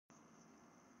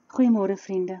Goeiemôre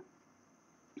vriende.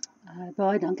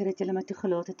 Baie dankie dat julle my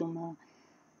toegelaat het om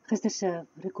gister se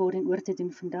recording oor te doen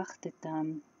vandag.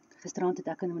 Gisteraand het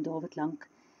ek en David lank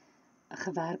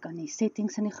gewerk aan die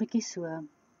settings en die goedjies, so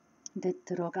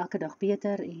dit raak elke dag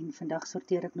beter en vandag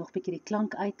sorteer ek nog bietjie die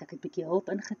klank uit. Ek het bietjie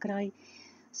hulp ingekry,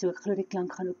 so ek glo die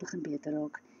klank gaan ook begin beter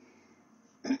raak.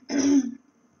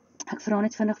 Ek vra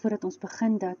net vinnig voordat ons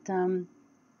begin dat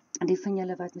die van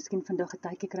julle wat miskien vandag 'n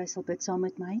tydjie kry sal bid saam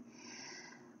met my.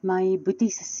 My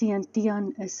boetie se seun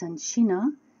Tian is in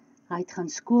China. Hy het gaan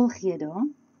skool gee daar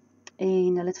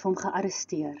en hulle het vir hom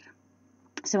gearresteer.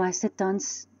 So hy sit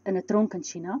tans in 'n tronk in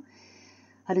China.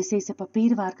 Hulle sê sy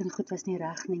papierwerk en goed was nie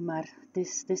reg nie, maar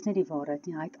dis nie die waarheid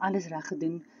nie. Hy het alles reg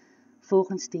gedoen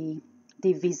volgens die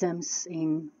visums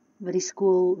en wat die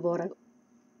skool waar hy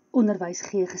onderwys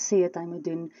gee gesê het hy moet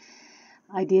doen.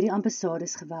 Hy het deur die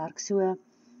ambassades gewerk. So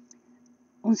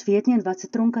ons weet nie in wat se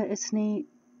tronk hy is nie.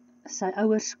 Sy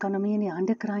ouers kan hom nie in die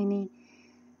hande kry nie.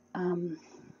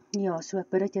 So ek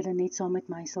bid dat julle net saam met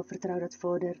my sal vertrou dat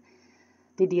Vader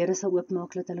die deure sal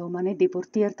oopmaak, dat hulle hom maar net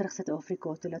deporteer terug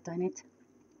Suid-Afrika toe, dat hy net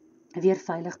weer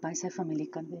veilig by sy familie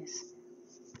kan wees.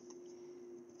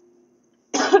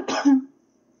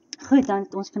 Goed, dan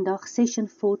het ons vandag session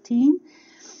 14,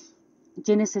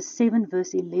 Genesis 7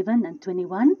 verse 11 and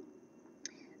 21,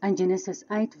 en Genesis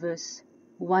 8 verse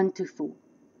 1 to 4.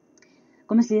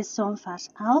 Kom ons lees saam vers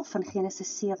 11 van Genesis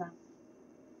 7.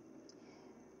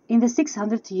 In the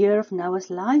 600th year of Noah's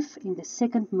life, in the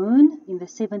second moon, in the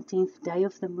 17th day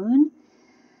of the moon,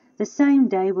 the same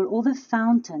day were all the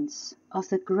fountains of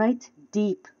the great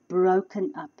deep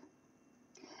broken up,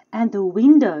 and the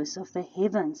windows of the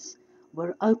heavens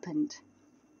were opened.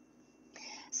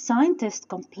 Scientists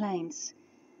complains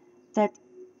that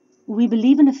we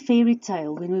believe in a fairy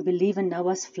tale when we believe in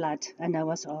Noah's flood and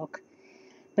Noah's ark.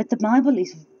 But the Bible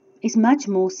is much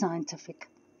more scientific.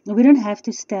 We don't have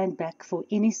to stand back for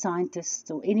any scientists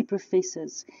or any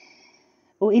professors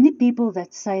or any people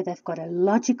that say they've got a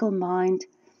logical mind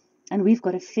and we've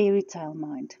got a fairy tale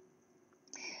mind.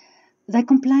 They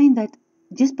complain that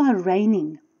just by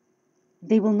raining,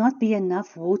 there will not be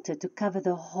enough water to cover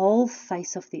the whole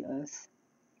face of the earth.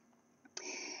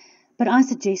 But I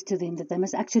suggest to them that they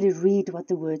must actually read what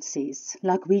the word says,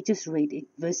 like we just read in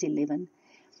verse 11.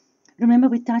 Remember,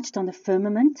 we touched on the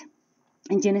firmament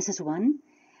in Genesis 1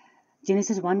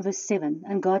 verse 7,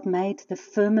 and God made the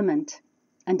firmament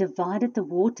and divided the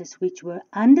waters which were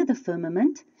under the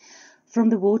firmament from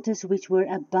the waters which were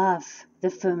above the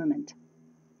firmament.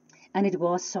 And it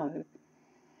was so.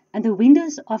 And the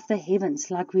windows of the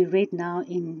heavens, like we read now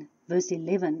in verse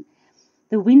 11,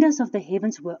 the windows of the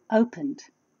heavens were opened.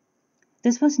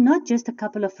 This was not just a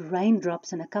couple of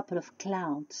raindrops and a couple of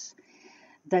clouds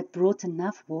that brought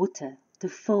enough water to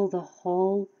fill the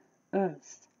whole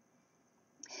earth.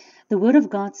 The Word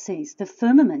of God says the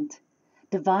firmament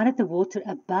divided the water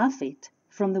above it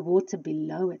from the water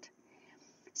below it.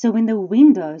 So when the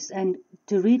windows, and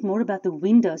to read more about the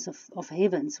windows of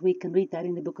heavens, we can read that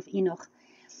in the book of Enoch.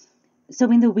 So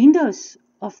when the windows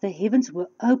of the heavens were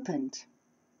opened,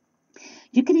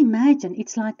 you can imagine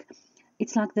it's like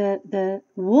the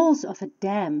walls of a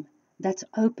dam that's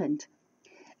opened.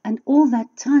 And all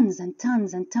that tons and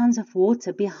tons and tons of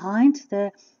water behind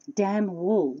the dam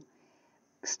wall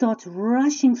starts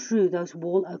rushing through those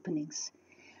wall openings.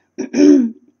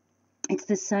 It's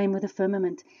the same with the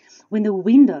firmament. When the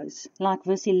windows, like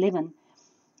verse 11,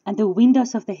 and the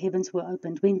windows of the heavens were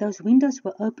opened, when those windows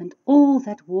were opened, all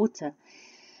that water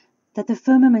that the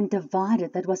firmament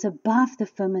divided, that was above the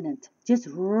firmament, just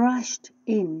rushed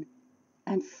in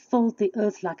and filled the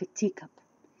earth like a teacup.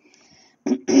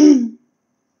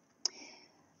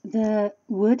 The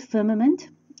word firmament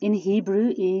in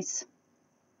Hebrew is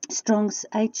Strong's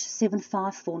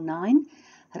H7549,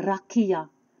 rakia.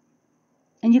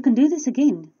 And you can do this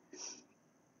again.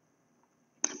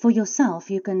 For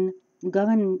yourself, you can go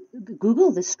and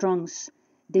Google the Strong's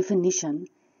definition.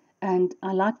 And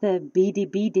I like the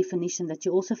BDB definition that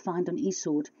you also find on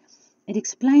eSword. It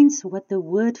explains what the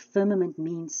word firmament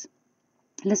means.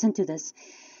 Listen to this.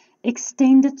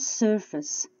 Extended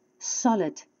surface,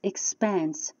 solid,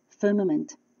 expanse,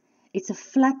 firmament. It's a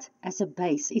flat as a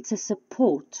base. It's a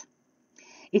support.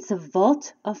 It's a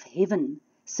vault of heaven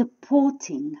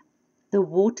supporting the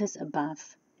waters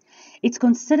above. It's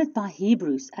considered by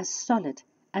Hebrews as solid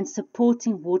and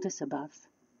supporting waters above.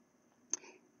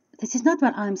 This is not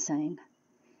what I'm saying.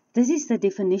 This is the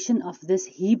definition of this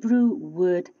Hebrew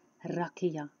word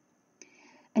rakia.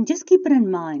 And just keep it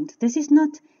in mind, this is not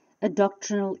a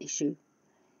doctrinal issue,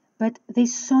 but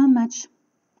there's so much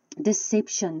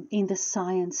deception in the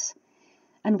science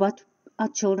and what our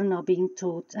children are being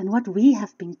taught and what we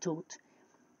have been taught,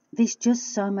 there's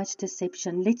just so much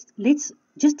deception. Let's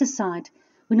just decide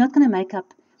we're not going to make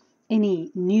up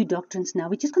any new doctrines now.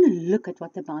 We're just going to look at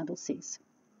what the Bible says.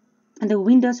 And the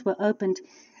windows were opened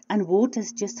and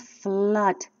waters just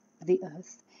flood the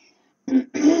earth.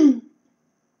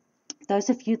 Those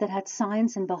of you that had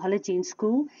science and biology in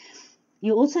school,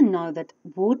 you also know that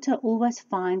water always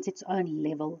finds its own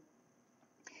level.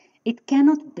 It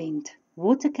cannot bend.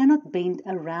 Water cannot bend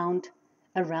around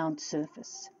a round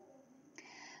surface.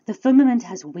 The firmament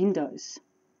has windows.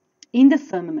 In the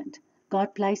firmament,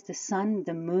 God placed the sun,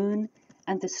 the moon,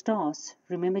 and the stars.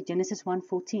 Remember Genesis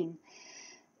 1:14.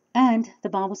 And the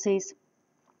Bible says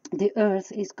the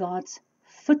earth is God's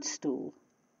footstool.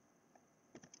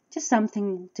 Just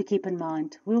something to keep in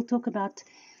mind. We'll talk about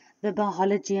the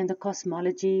biology and the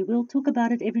cosmology. We'll talk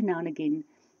about it every now and again.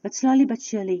 But slowly but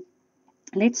surely,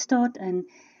 let's start and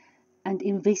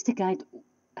investigate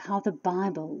how the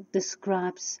Bible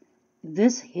describes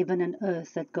this heaven and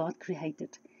earth that God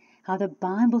created. How the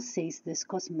Bible says this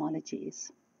cosmology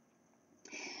is.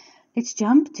 Let's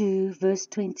jump to verse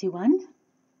 21.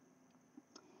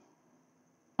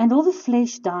 And all the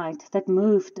flesh died that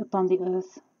moved upon the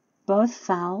earth, both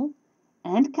fowl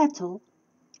and cattle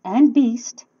and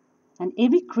beast and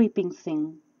every creeping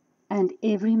thing and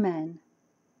every man.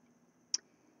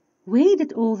 Where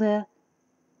did all the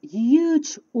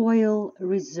huge oil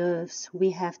reserves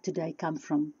we have today come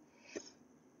from?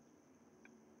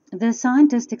 The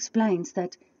scientist explains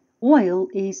that oil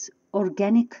is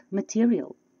organic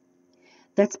material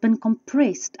that's been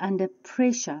compressed under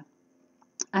pressure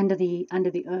under the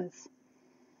earth.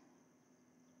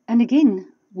 And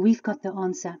again, we've got the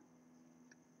answer.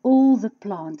 All the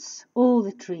plants, all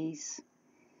the trees,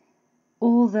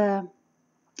 all the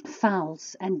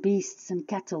fowls and beasts and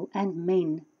cattle and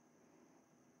men,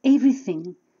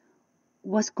 everything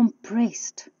was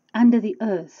compressed under the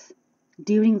earth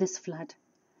during this flood.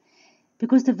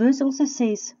 Because the verse also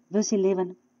says, verse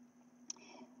 11,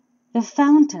 the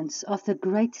fountains of the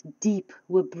great deep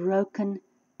were broken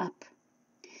up.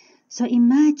 So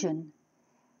imagine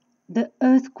the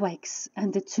earthquakes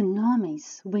and the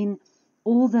tsunamis when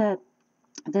all the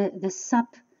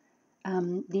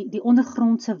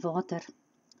ondergrondse water,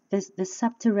 the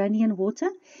subterranean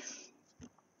water.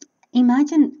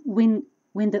 Imagine when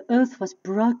the earth was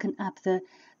broken up, the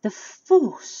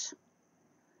force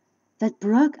that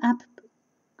broke up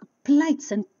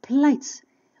plates and plates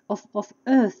of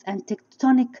earth and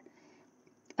tectonic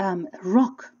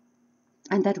rock,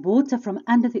 and that water from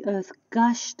under the earth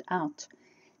gushed out.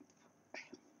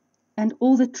 And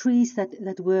all the trees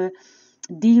that were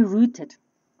derooted.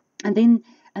 And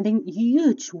then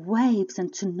huge waves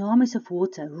and tsunamis of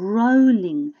water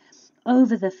rolling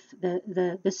over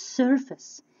the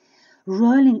surface,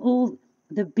 rolling all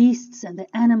the beasts and the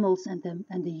animals and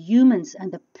the humans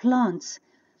and the plants,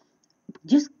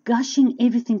 just gushing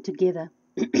everything together.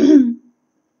 And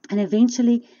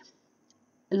eventually,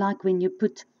 like when you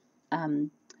put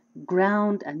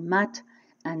ground and mud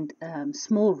and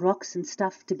small rocks and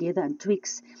stuff together and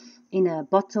twigs in a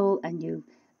bottle, and you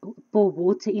pour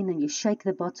water in and you shake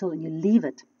the bottle and you leave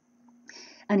it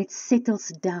and it settles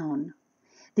down,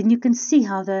 then you can see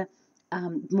how the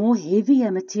more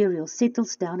heavier material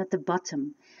settles down at the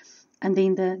bottom, and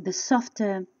then the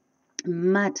softer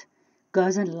mud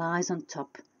goes and lies on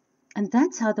top. And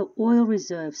that's how the oil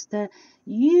reserves, the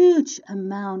huge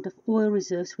amount of oil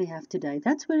reserves we have today,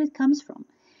 that's where it comes from.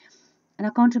 And I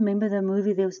can't remember the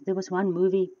movie. There was one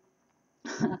movie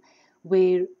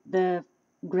where the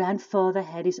grandfather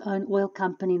had his own oil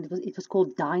company. And it was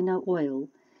called Dino Oil.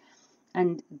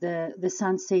 And the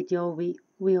son said,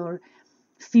 we are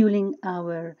fueling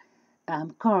our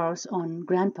cars on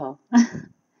Grandpa.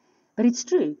 But it's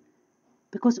true.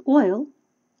 Because oil,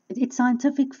 it's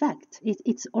scientific fact.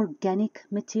 It's organic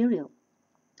material.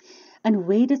 And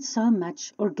where did so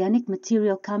much organic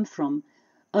material come from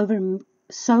over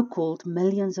so-called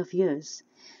millions of years?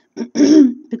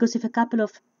 Because if a couple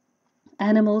of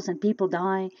animals and people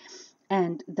die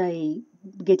and they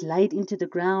get laid into the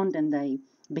ground and they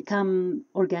become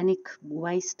organic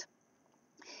waste,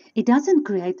 it doesn't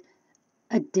create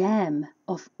a dam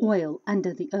of oil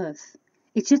under the earth.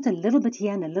 It's just a little bit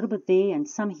here and a little bit there and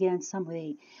some here and some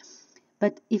there.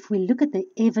 But if we look at the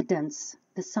evidence,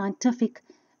 the scientific,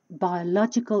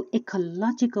 biological,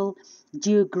 ecological,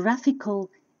 geographical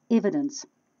evidence,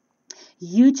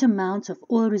 huge amounts of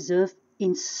oil reserve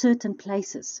in certain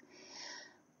places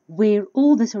where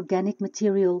all this organic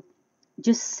material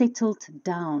just settled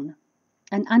down,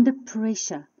 and under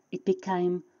pressure it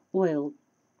became oil.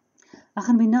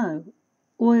 And we know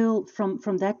oil,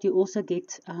 from that you also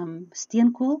get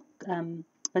steenkool.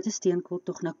 Wat is steenkool?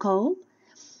 Toch nou coal.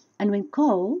 And when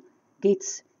coal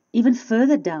gets even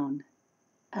further down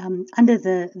under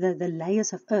the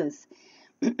layers of earth,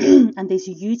 and there's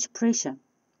huge pressure,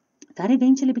 that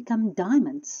eventually become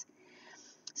diamonds.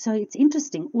 So it's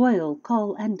interesting, oil,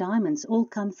 coal, and diamonds all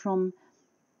come from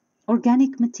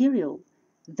organic material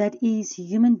that is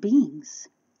human beings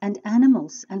and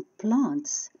animals and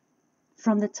plants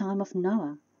from the time of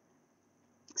Noah.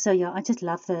 So yeah, I just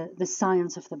love the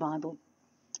science of the Bible.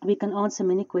 We can answer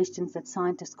many questions that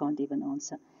scientists can't even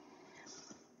answer.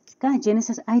 Okay,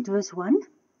 Genesis 8 verse 1.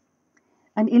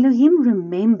 And Elohim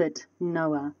remembered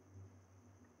Noah.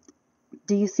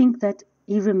 Do you think that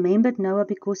he remembered Noah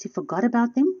because he forgot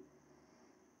about them?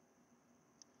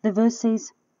 The verse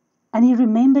says, and he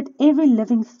remembered every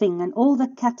living thing and all the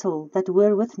cattle that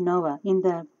were with Noah in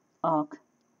the ark.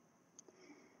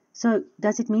 So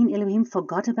does it mean Elohim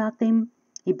forgot about them?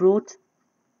 He brought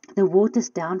the waters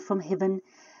down from heaven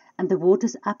and the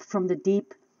waters up from the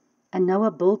deep. And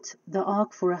Noah built the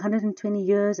ark for 120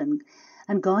 years, and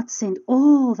God sent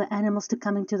all the animals to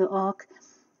come into the ark,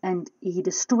 and he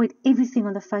destroyed everything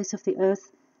on the face of the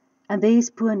earth. And there's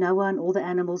poor Noah and all the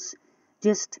animals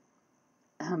just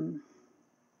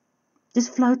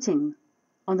floating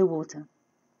on the water.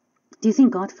 Do you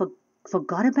think God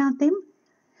forgot about them?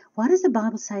 Why does the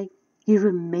Bible say he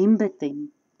remembered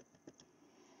them?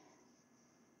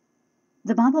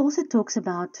 The Bible also talks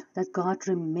about that God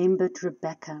remembered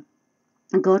Rebekah,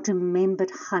 and God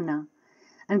remembered Hannah,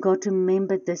 and God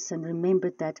remembered this and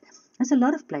remembered that. There's a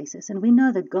lot of places, and we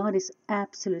know that God is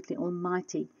absolutely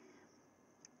almighty.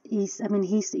 He's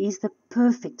the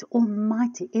perfect,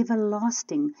 almighty,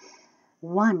 everlasting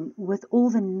one with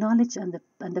all the knowledge and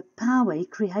the power. He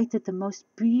created the most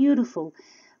beautiful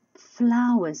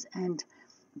flowers and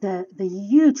the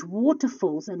huge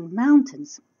waterfalls and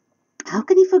mountains. How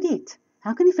can he forget?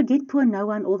 How can he forget poor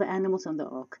Noah and all the animals on the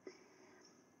ark?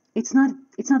 It's not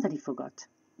that he forgot.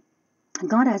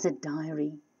 God has a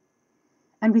diary,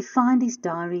 and we find his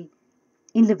diary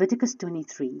in Leviticus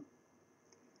 23.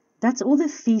 That's all the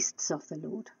feasts of the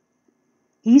Lord.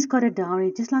 He's got a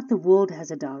diary just like the world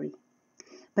has a diary.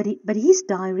 But his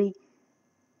diary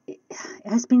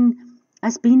has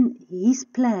been his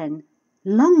plan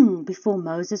long before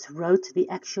Moses wrote the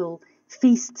actual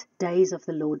feast days of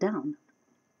the Lord down.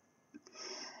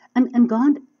 And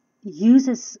God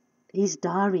uses his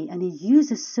diary, and he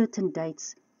uses certain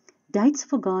dates. Dates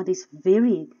for God is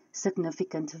very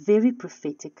significant, very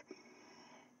prophetic.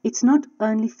 It's not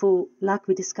only for, like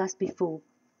we discussed before,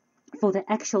 for the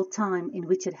actual time in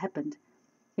which it happened.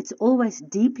 It's always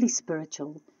deeply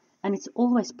spiritual, and it's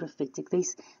always prophetic.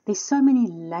 There's so many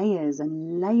layers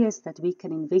and layers that we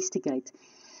can investigate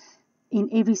in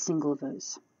every single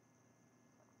verse.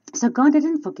 So God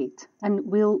didn't forget, and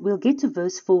we'll get to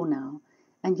verse 4 now,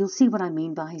 and you'll see what I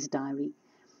mean by his diary.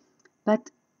 But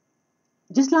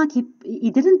just like he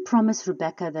didn't promise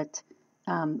Rebekah that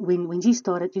when she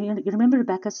started, you remember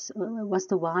Rebekah was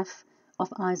the wife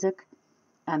of Isaac,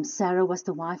 Sarah was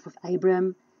the wife of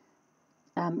Abraham,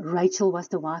 Rachel was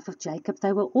the wife of Jacob.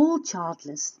 They were all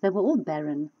childless, they were all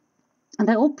barren, and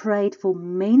they all prayed for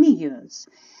many years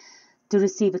to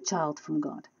receive a child from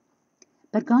God.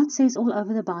 But God says all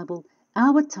over the Bible,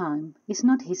 our time is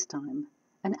not his time,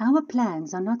 and our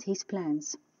plans are not his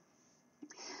plans.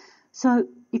 So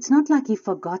it's not like he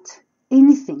forgot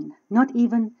anything, not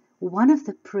even one of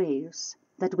the prayers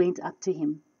that went up to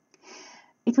him.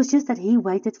 It was just that he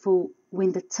waited for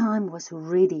when the time was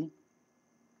ready.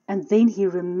 And then he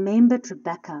remembered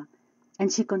Rebekah,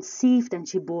 and she conceived and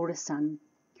she bore a son.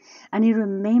 And he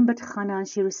remembered Hannah, and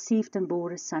she received and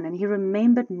bore a son. And he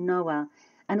remembered Noah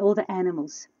and all the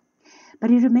animals. But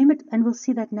he remembered, and we'll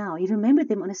see that now, he remembered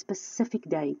them on a specific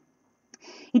day.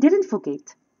 He didn't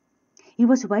forget. He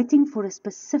was waiting for a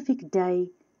specific day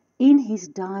in his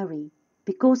diary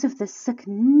because of the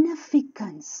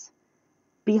significance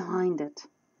behind it.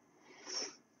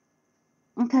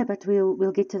 Okay, but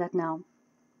we'll get to that now.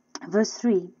 Verse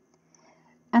 3,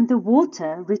 and the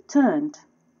water returned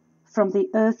from the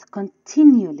earth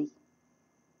continually.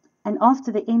 And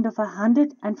after the end of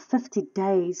 150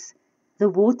 days, the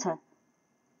water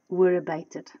were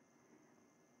abated.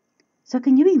 So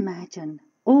can you imagine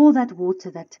all that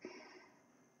water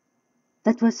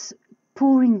that was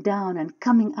pouring down and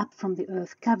coming up from the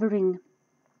earth, covering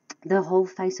the whole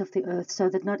face of the earth, so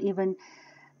that not even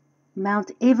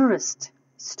Mount Everest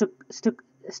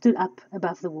stood up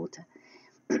above the water.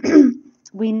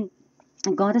 When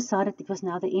God decided it was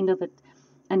now the end of it,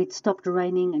 and it stopped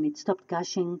raining and it stopped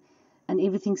gushing and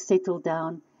everything settled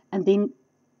down, and then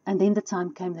And then the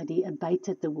time came that he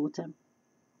abated the water.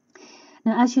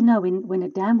 Now, as you know, when a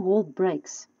dam wall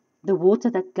breaks, the water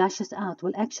that gushes out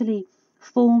will actually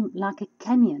form like a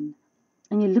canyon.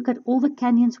 And you look at all the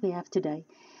canyons we have today,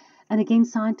 and again,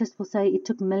 scientists will say it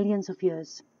took millions of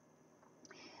years.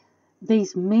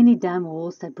 There's many dam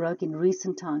walls that broke in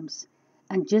recent times,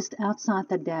 and just outside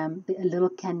the dam, a little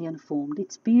canyon formed.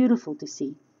 It's beautiful to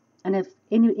see. And if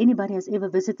anybody has ever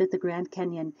visited the Grand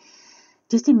Canyon,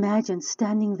 just imagine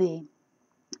standing there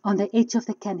on the edge of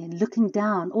the canyon, looking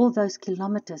down all those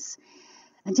kilometers,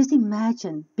 and just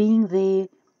imagine being there,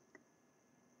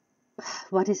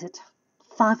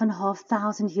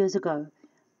 5,500 years ago,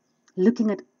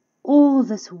 looking at all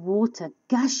this water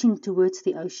gushing towards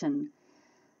the ocean,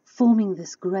 forming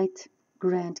this great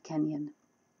Grand Canyon.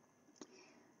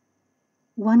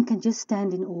 One can just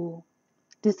stand in awe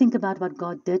to think about what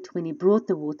God did when He brought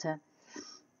the water,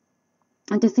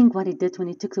 and to think what He did when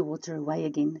He took the water away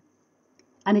again.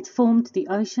 And it formed the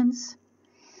oceans.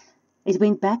 It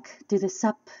went back to the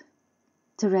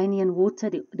subterranean water,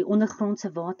 the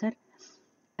ondergrondse water,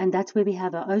 and that's where we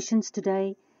have our oceans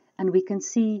today. And we can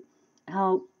see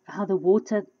how the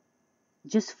water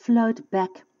just flowed back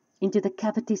into the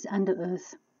cavities under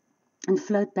earth and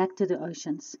flowed back to the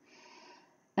oceans.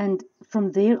 And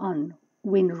from there on,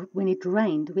 when it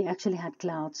rained, we actually had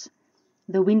clouds.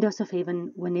 The windows of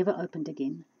heaven were never opened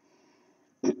again.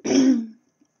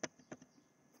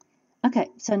 Okay,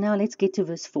 so now let's get to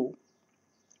verse 4.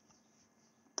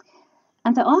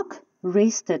 And the ark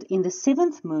rested in the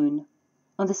 7th moon,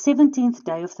 on the 17th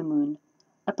day of the moon,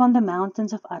 upon the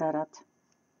mountains of Ararat.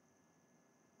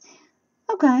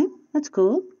 Okay, that's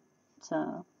cool.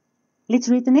 So let's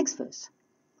read the next verse.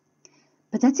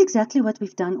 But that's exactly what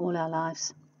we've done all our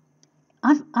lives.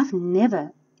 I've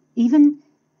never, even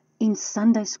in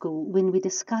Sunday school, when we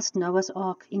discussed Noah's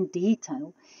Ark in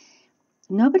detail,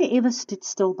 nobody ever stood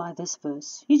still by this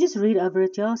verse. You just read over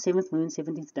it, 7th moon,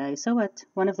 17th day. So what?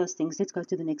 One of those things. Let's go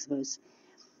to the next verse.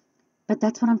 But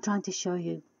that's what I'm trying to show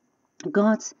you.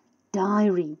 God's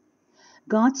diary,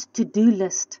 God's to-do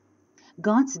list,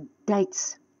 God's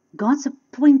dates, God's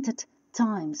appointed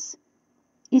times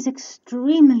is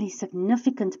extremely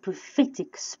significant,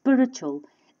 prophetic, spiritual,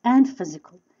 and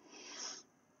physical.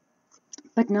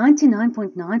 But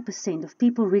 99.9% of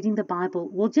people reading the Bible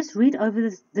will just read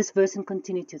over this verse and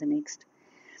continue to the next.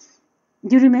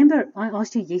 Do you remember I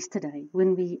asked you yesterday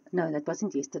no, that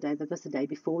wasn't yesterday, that was the day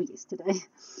before yesterday.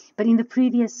 But in the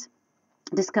previous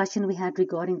discussion we had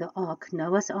regarding the ark,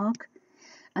 Noah's ark,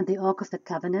 and the ark of the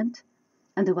covenant,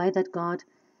 and the way that God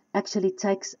actually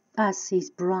takes us, His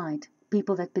bride,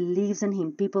 people that believes in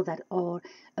Him, people that are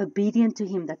obedient to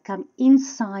Him, that come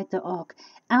inside the ark.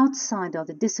 Outside are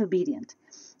the disobedient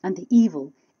and the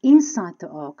evil. Inside the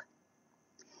ark,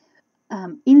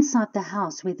 inside the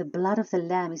house where the blood of the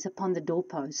Lamb is upon the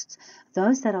doorposts,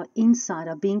 those that are inside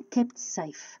are being kept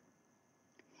safe.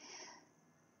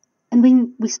 And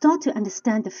when we start to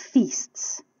understand the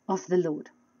feasts of the Lord,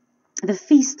 the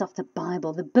feast of the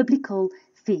Bible, the biblical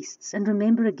feasts, and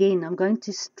remember again, I'm going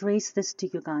to stress this to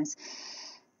you guys,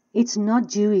 it's not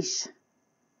Jewish.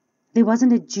 There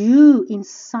wasn't a Jew in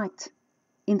sight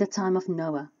in the time of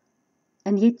Noah.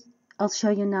 And yet, I'll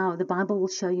show you now, the Bible will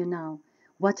show you now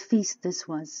what feast this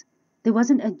was. There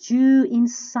wasn't a Jew in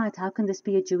sight. How can this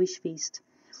be a Jewish feast?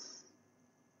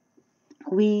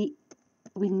 We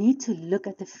need to look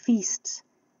at the feasts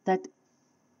that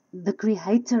the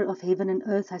Creator of heaven and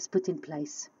earth has put in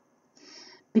place.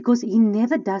 Because He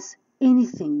never does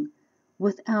anything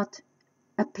without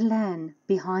a plan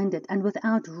behind it and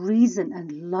without reason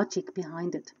and logic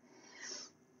behind it.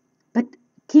 But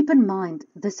keep in mind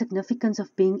the significance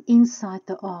of being inside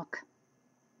the ark,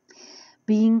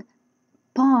 being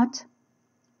part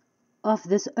of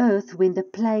this earth when the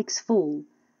plagues fall,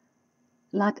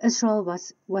 like Israel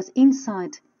was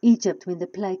inside Egypt when the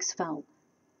plagues fell.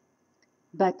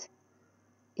 But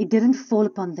it didn't fall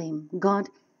upon them. God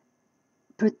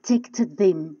protected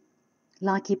them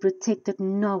like He protected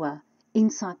Noah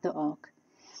inside the ark.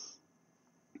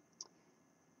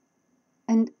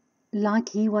 And like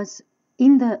He was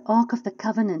in the Ark of the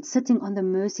Covenant, sitting on the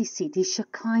mercy seat, His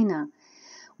Shekinah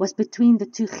was between the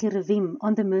two cherubim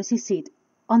on the mercy seat,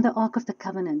 on the Ark of the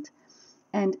Covenant.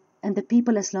 And the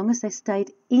people, as long as they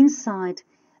stayed inside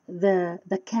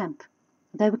the camp,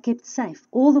 they were kept safe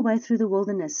all the way through the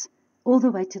wilderness, all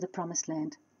the way to the promised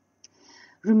land.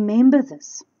 Remember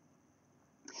this,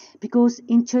 because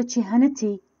in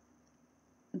churchianity,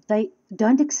 they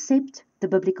don't accept the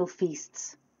biblical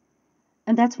feasts.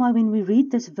 And that's why when we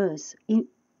read this verse,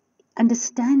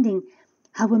 understanding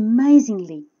how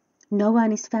amazingly Noah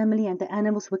and his family and the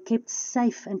animals were kept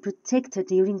safe and protected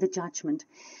during the judgment.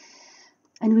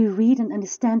 And we read and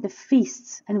understand the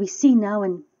feasts, and we see now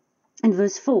in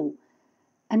verse 4,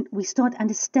 and we start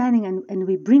understanding, and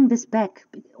we bring this back,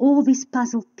 all these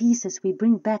puzzle pieces we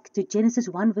bring back to Genesis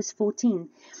 1 verse 14,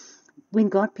 when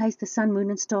God placed the sun, moon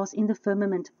and stars in the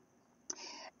firmament,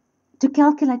 to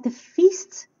calculate the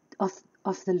feasts of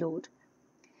the Lord.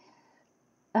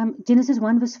 Genesis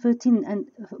 1 verse 13 and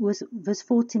verse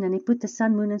 14, and he put the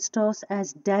sun, moon and stars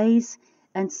as days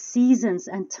and seasons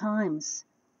and times.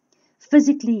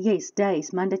 Physically, yes,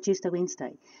 days, Monday, Tuesday,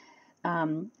 Wednesday.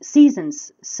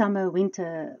 Seasons, summer,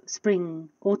 winter, spring,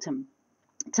 autumn.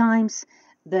 Times,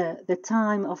 the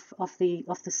time of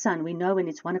the sun. We know when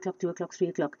it's 1 o'clock, 2 o'clock, 3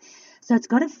 o'clock. So it's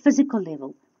got a physical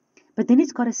level, but then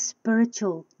it's got a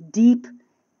spiritual, deep,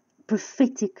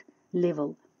 prophetic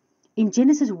level. In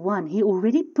Genesis 1, he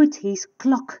already put his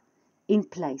clock in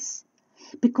place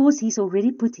because he's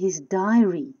already put his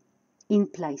diary in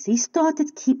place. He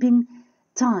started keeping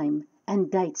time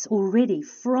and dates already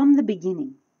from the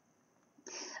beginning.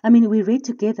 I mean, we read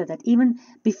together that even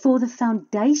before the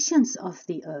foundations of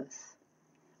the earth,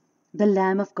 the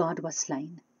Lamb of God was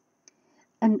slain.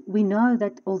 And we know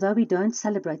that although we don't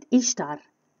celebrate Ishtar,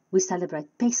 we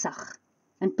celebrate Pesach.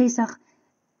 And Pesach,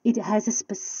 it has a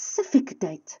specific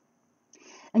date.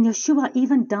 And Yeshua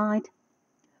even died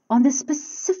on the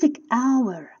specific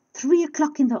hour, 3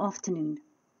 o'clock in the afternoon.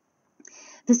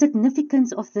 The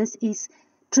significance of this is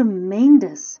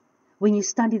tremendous when you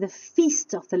study the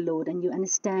feasts of the Lord and you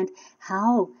understand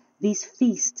how these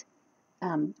feasts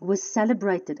were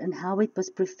celebrated and how it was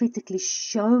prophetically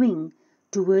showing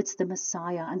towards the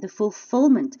Messiah and the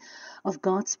fulfillment of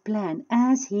God's plan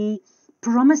as he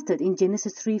promised it in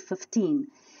Genesis 3:15.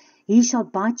 He shall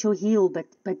bite your heel, but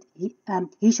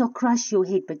he shall crush your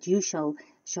head, but you shall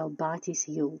bite his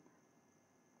heel.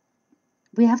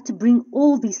 We have to bring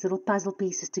all these little puzzle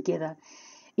pieces together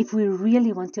if we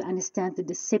really want to understand the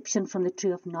deception from the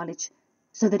tree of knowledge,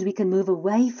 so that we can move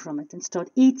away from it and start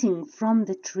eating from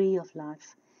the tree of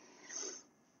life.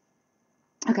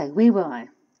 Okay, where were I?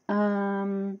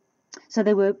 So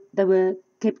they were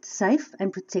kept safe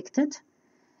and protected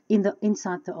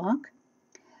inside the ark,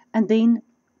 and then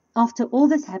after all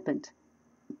this happened,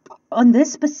 on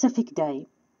this specific day,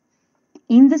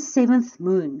 in the 7th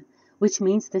moon, which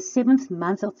means the 7th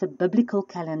month of the biblical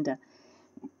calendar.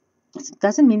 It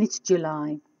doesn't mean it's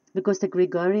July, because the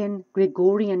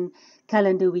Gregorian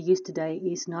calendar we use today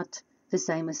is not the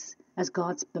same as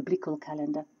God's biblical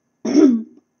calendar.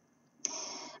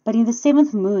 But in the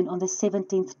 7th moon, on the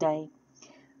 17th day,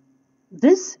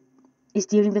 this is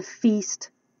during the Feast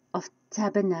of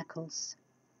Tabernacles.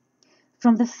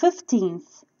 From the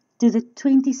 15th to the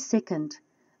 22nd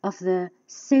of the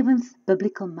 7th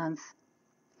biblical month,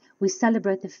 we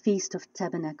celebrate the Feast of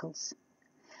Tabernacles.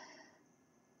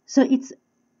 So it's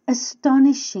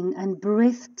astonishing and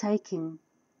breathtaking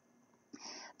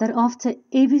that after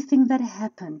everything that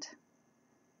happened,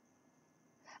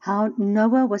 how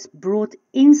Noah was brought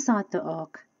inside the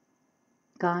ark,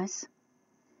 guys,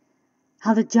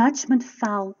 how the judgment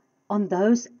fell on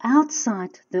those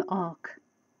outside the ark,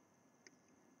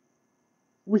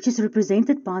 which is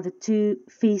represented by the 2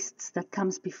 feasts that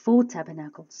comes before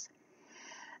Tabernacles.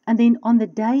 And then on the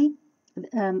day,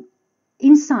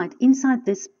 inside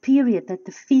this period that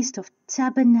the Feast of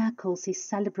Tabernacles is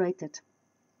celebrated,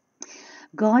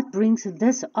 God brings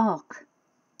this ark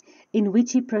in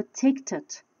which he protected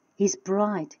his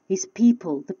bride, his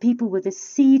people, the people with the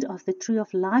seed of the tree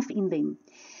of life in them,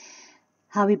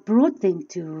 how he brought them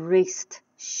to rest,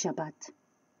 Shabbat.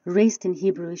 Rest in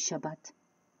Hebrew is Shabbat.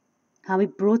 How he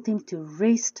brought them to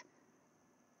rest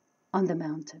on the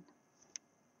mountain.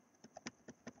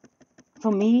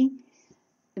 For me,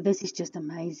 this is just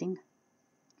amazing.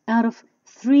 Out of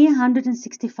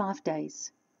 365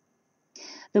 days,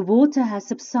 the water has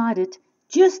subsided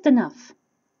just enough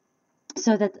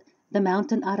so that the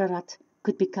mountain Ararat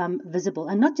could become visible.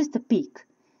 And not just the peak,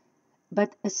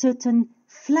 but a certain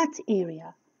flat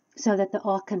area so that the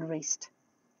ark can rest.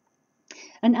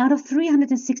 And out of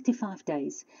 365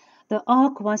 days, the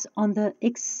ark was on the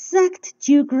exact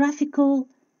geographical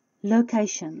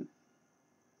location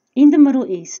in the Middle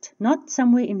East, not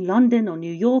somewhere in London or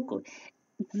New York, or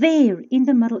there in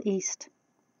the Middle East.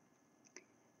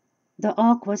 The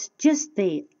ark was just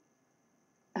there,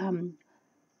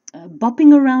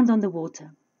 bopping around on the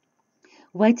water,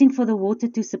 waiting for the water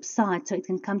to subside so it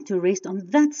can come to rest on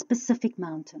that specific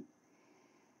mountain.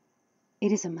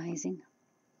 It is amazing.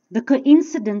 The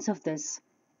coincidence of this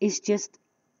is just,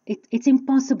 it's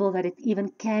impossible that it even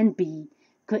can be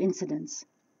coincidence.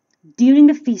 During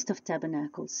the Feast of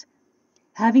Tabernacles,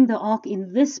 having the ark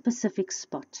in this specific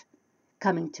spot,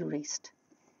 coming to rest.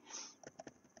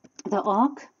 The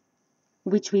ark,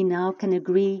 which we now can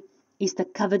agree is the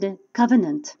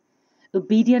covenant,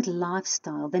 obedient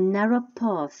lifestyle, the narrow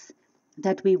path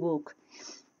that we walk,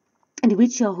 in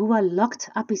which Yahuwah locked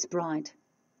up his bride.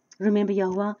 Remember,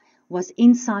 Yahuwah was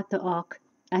inside the ark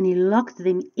and he locked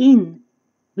them in.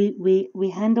 We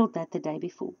handled that the day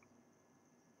before.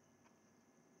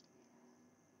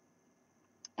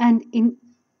 And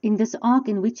in this ark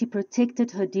in which he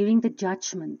protected her during the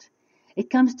judgment, it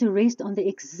comes to rest on the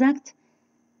exact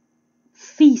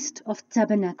Feast of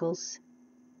Tabernacles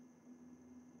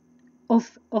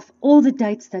of all the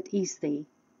dates that is there.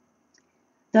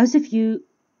 Those of you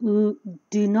who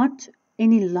do not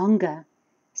any longer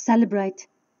celebrate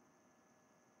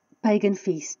pagan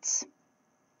feasts,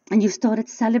 and you've started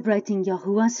celebrating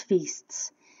Yahuwah's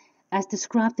feasts as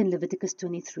described in Leviticus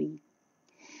 23,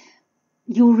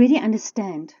 you already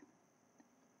understand,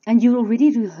 and you're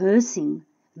already rehearsing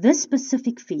this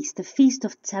specific feast, the Feast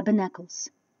of Tabernacles.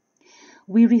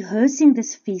 We're rehearsing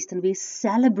this feast and we're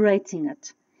celebrating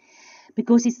it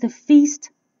because it's the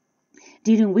feast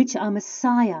during which our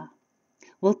Messiah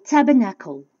will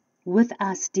tabernacle with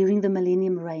us during the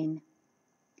millennium reign.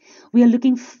 We are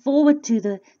looking forward to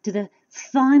the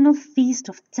final Feast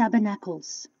of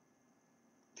Tabernacles,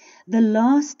 the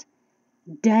last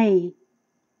day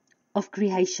of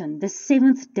creation, the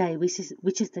seventh day, which is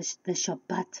the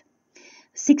Shabbat.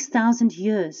 6,000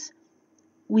 years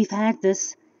we've had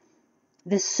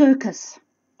the circus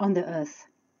on the earth,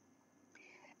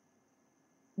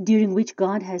 during which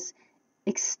God has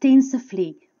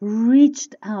extensively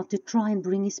reached out to try and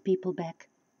bring his people back.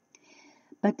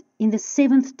 But in the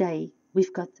seventh day,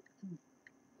 we've got,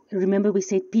 remember we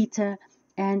said Peter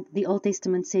and the Old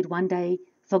Testament said one day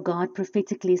for God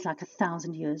prophetically is like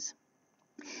 1,000 years.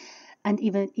 And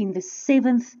even in the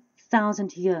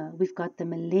 7,000th year, we've got the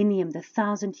millennium, the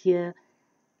 1,000-year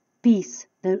peace,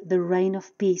 the reign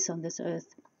of peace on this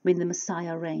earth when the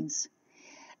Messiah reigns.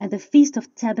 And the Feast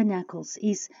of Tabernacles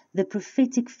is the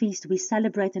prophetic feast we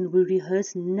celebrate and we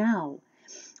rehearse now,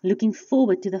 looking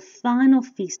forward to the final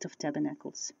Feast of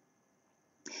Tabernacles.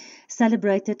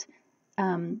 Celebrated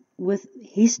with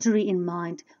history in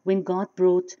mind when God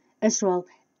brought Israel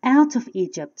out of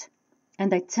Egypt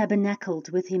and they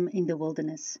tabernacled with him in the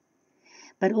wilderness.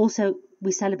 But also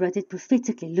we celebrate it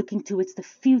prophetically, looking towards the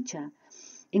future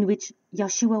in which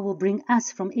Yeshua will bring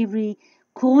us from every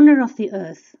corner of the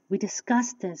earth. We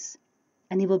discussed this,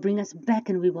 and he will bring us back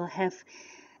and we will have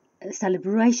a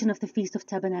celebration of the Feast of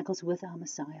Tabernacles with our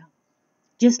Messiah.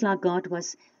 Just like God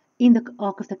was in the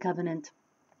Ark of the Covenant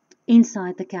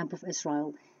inside the camp of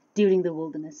Israel during the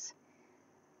wilderness,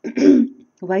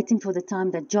 waiting for the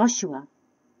time that Joshua,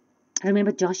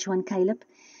 remember Joshua and Caleb?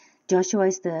 Joshua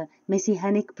is the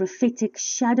messianic prophetic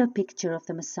shadow picture of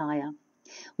the Messiah,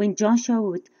 when Joshua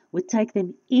would take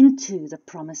them into the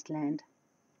promised land.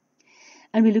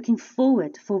 And we're looking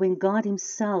forward for when God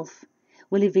himself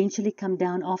will eventually come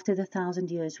down after the 1,000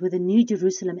 years with a new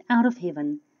Jerusalem out of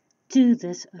heaven to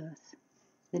this earth.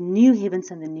 The new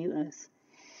heavens and the new earth.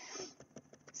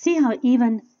 See how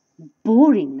even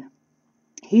boring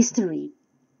history,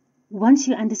 once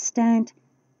you understand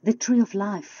the tree of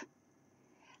life,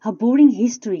 how boring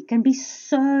history can be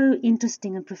so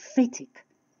interesting and prophetic.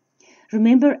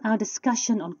 Remember our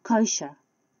discussion on kosher.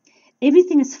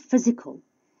 Everything is physical.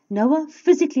 Noah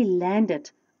physically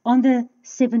landed on the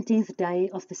 17th day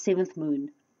of the 7th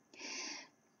moon.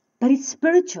 But it's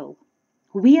spiritual.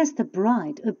 We as the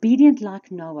bride, obedient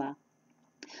like Noah,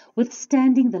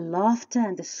 withstanding the laughter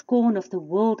and the scorn of the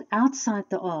world outside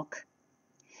the ark,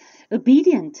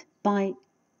 obedient by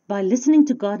listening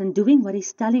to God and doing what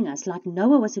he's telling us, like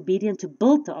Noah was obedient to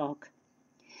build the ark,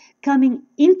 coming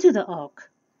into the ark,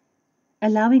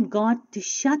 allowing God to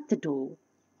shut the door,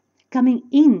 coming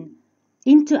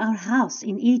into our house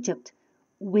in Egypt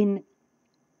when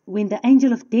the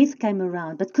angel of death came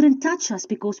around but couldn't touch us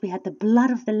because we had the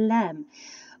blood of the lamb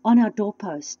on our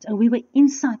doorpost and we were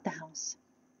inside the house.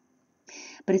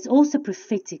 But it's also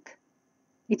prophetic.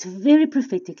 It's very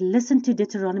prophetic. Listen to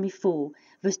Deuteronomy 4,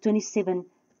 verse 27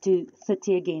 to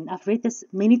 30 again. I've read this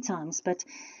many times, but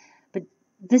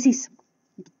this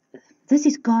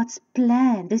is God's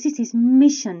plan. This is his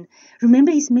mission.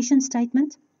 Remember his mission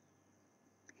statement?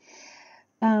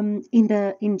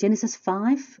 In Genesis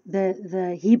 5,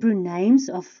 the Hebrew names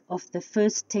of the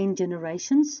first 10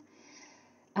 generations.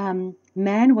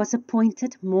 Man was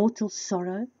appointed mortal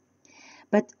sorrow,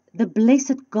 but the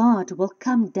blessed God will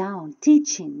come down,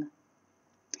 teaching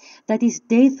that his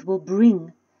death will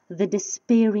bring the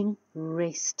despairing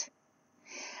rest.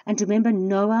 And remember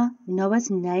Noah's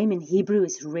name in Hebrew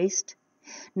is rest.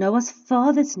 Noah's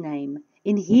father's name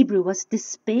in Hebrew was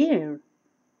despair.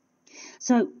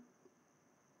 So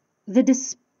the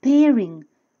despairing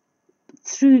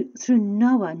through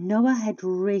Noah had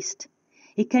rest.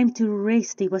 He came to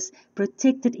rest. He was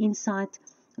protected inside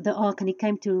the ark, and he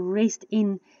came to rest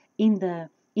in the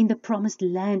promised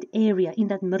land area, in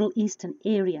that Middle Eastern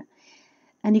area.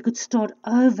 And he could start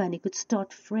over, and he could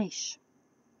start fresh.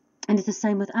 And it's the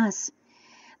same with us.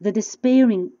 The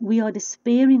despairing, we are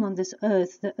despairing on this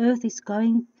earth. The earth is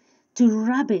going to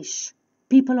rubbish.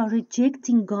 People are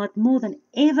rejecting God more than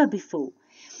ever before.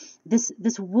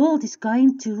 This world is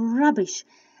going to rubbish.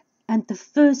 And the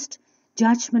first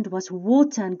judgment was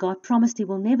water, and God promised He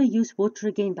will never use water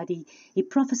again, but He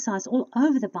prophesies all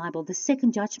over the Bible. The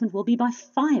second judgment will be by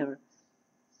fire.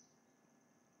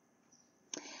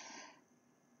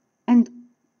 And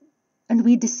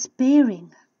we're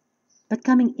despairing, but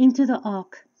coming into the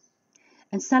ark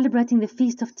and celebrating the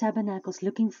Feast of Tabernacles,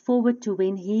 looking forward to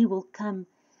when He will come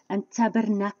and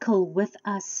tabernacle with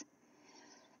us,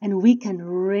 and we can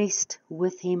rest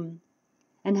with Him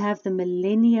and have the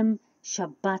millennium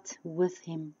Shabbat with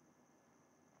Him.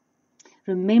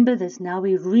 Remember this. Now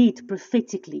we read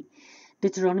prophetically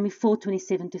Deuteronomy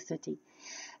 4:27-30.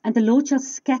 And the Lord shall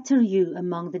scatter you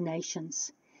among the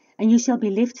nations, and you shall be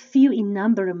left few in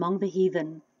number among the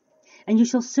heathen, and you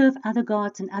shall serve other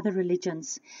gods and other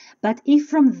religions. But if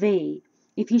from there,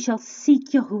 if you shall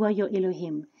seek Yahuwah your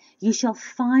Elohim, you shall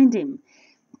find Him,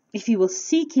 if you will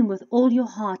seek Him with all your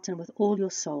heart and with all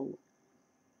your soul.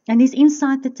 And He's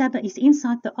inside the tabernacle, He's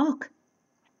inside the ark.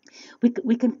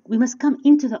 We must come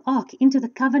into the ark, into the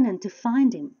covenant to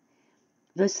find Him.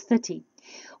 Verse 30.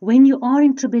 When you are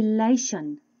in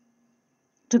tribulation,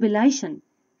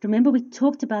 remember we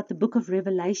talked about the book of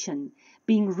Revelation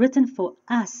being written for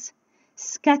us,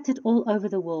 scattered all over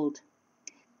the world,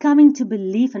 coming to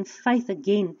belief and faith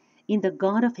again in the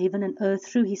God of heaven and earth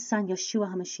through His Son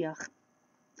Yeshua HaMashiach.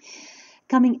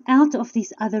 Coming out of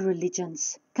these other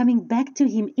religions, coming back to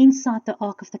Him inside the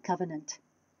Ark of the Covenant.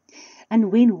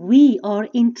 And when we are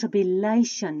in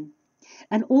tribulation,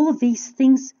 and all these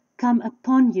things come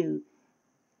upon you,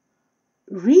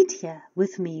 read here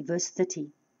with me, verse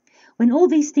 30. When all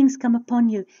these things come upon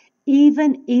you,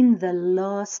 even in the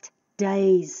last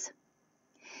days,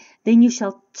 then you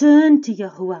shall turn to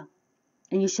Yahuwah,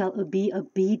 and you shall be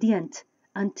obedient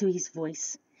unto His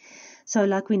voice. So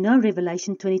like we know,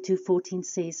 Revelation 22:14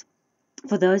 says,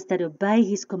 for those that obey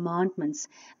His commandments,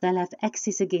 they'll have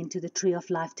access again to the tree of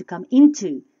life to come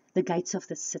into the gates of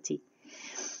the city.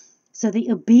 So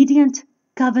the obedient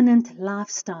covenant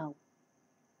lifestyle.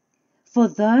 For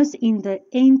those in the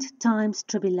end times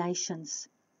tribulations,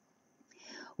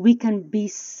 we can be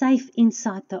safe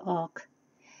inside the ark,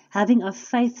 having our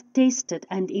faith tested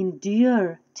and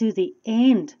endure to the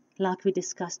end, like we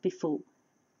discussed before.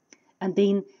 And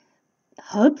then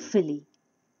hopefully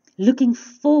looking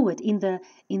forward in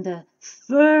the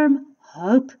firm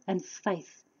hope and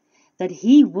faith that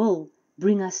He will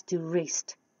bring us to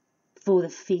rest for the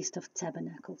Feast of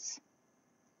Tabernacles.